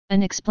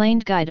An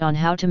explained guide on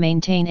how to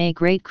maintain a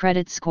great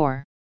credit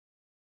score.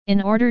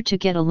 In order to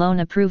get a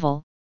loan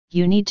approval,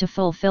 you need to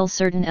fulfill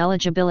certain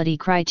eligibility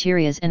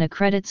criteria, and a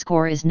credit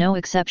score is no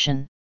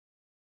exception.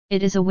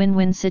 It is a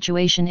win-win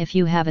situation if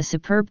you have a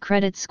superb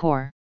credit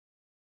score.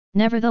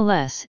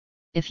 Nevertheless,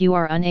 if you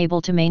are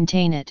unable to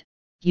maintain it,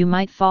 you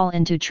might fall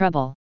into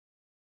trouble.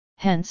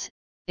 Hence,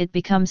 it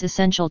becomes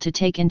essential to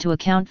take into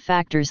account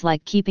factors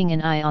like keeping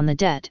an eye on the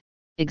debt,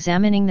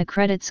 examining the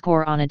credit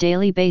score on a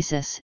daily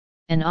basis,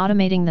 and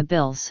automating the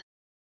bills.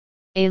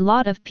 A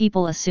lot of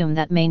people assume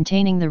that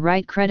maintaining the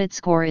right credit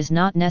score is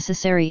not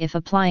necessary if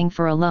applying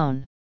for a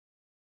loan.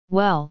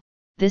 Well,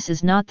 this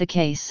is not the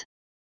case.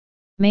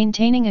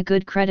 Maintaining a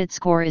good credit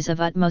score is of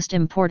utmost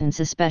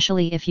importance,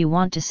 especially if you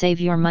want to save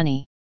your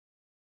money.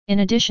 In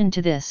addition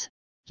to this,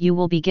 you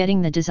will be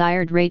getting the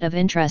desired rate of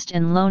interest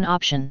and loan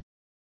option.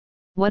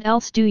 What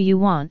else do you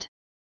want?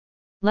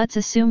 Let's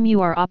assume you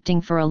are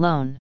opting for a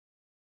loan.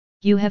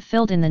 You have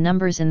filled in the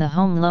numbers in the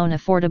home loan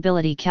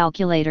affordability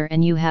calculator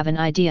and you have an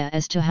idea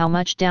as to how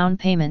much down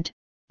payment,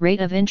 rate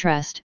of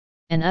interest,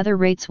 and other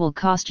rates will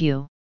cost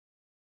you.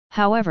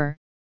 However,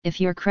 if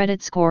your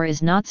credit score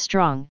is not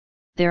strong,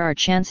 there are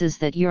chances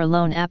that your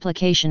loan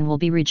application will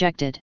be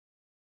rejected.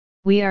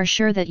 We are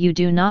sure that you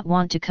do not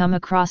want to come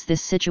across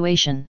this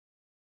situation.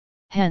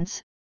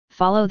 Hence,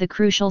 follow the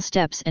crucial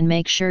steps and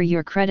make sure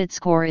your credit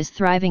score is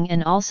thriving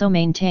and also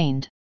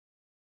maintained.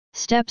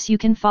 Steps you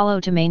can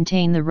follow to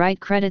maintain the right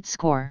credit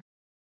score.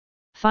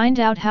 Find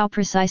out how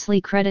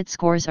precisely credit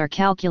scores are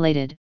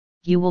calculated.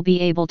 You will be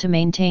able to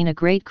maintain a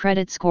great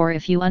credit score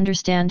if you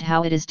understand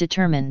how it is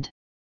determined.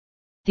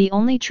 The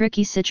only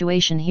tricky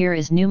situation here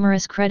is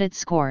numerous credit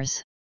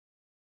scores.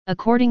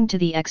 According to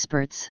the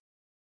experts,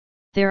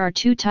 there are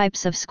two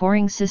types of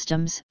scoring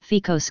systems,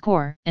 FICO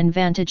score and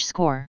Vantage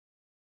score.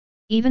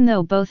 Even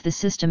though both the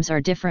systems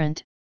are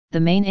different, the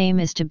main aim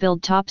is to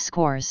build top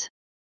scores.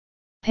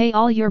 Pay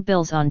all your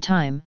bills on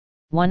time.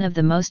 One of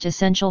the most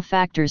essential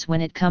factors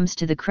when it comes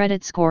to the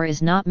credit score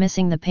is not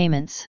missing the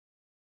payments.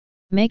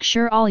 Make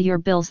sure all your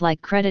bills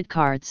like credit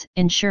cards,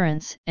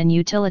 insurance, and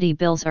utility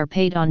bills are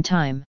paid on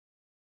time.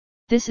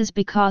 This is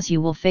because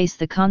you will face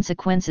the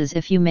consequences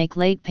if you make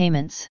late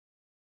payments.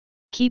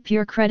 Keep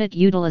your credit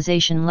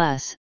utilization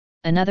less.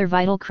 Another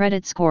vital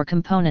credit score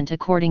component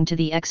according to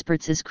the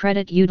experts is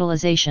credit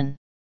utilization.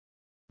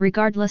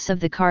 Regardless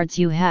of the cards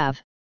you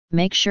have,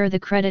 make sure the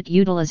credit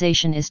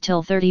utilization is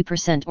till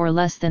 30% or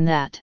less than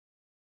that.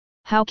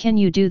 How can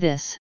you do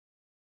this?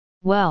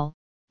 Well,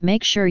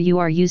 make sure you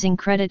are using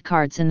credit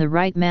cards in the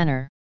right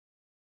manner.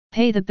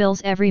 Pay the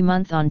bills every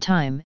month on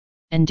time,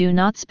 and do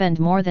not spend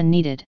more than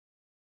needed.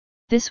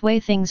 This way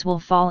things will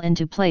fall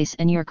into place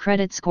and your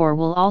credit score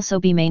will also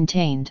be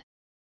maintained.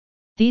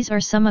 These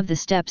are some of the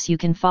steps you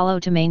can follow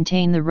to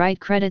maintain the right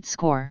credit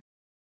score.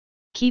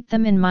 Keep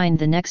them in mind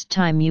the next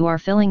time you are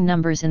filling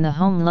numbers in the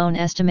home loan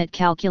estimate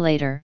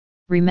calculator.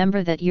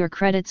 Remember that your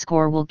credit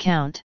score will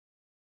count.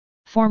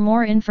 For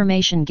more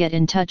information, get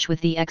in touch with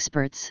the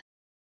experts.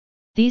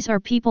 These are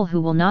people who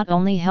will not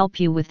only help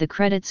you with the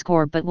credit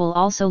score but will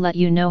also let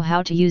you know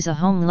how to use a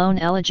home loan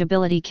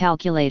eligibility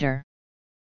calculator.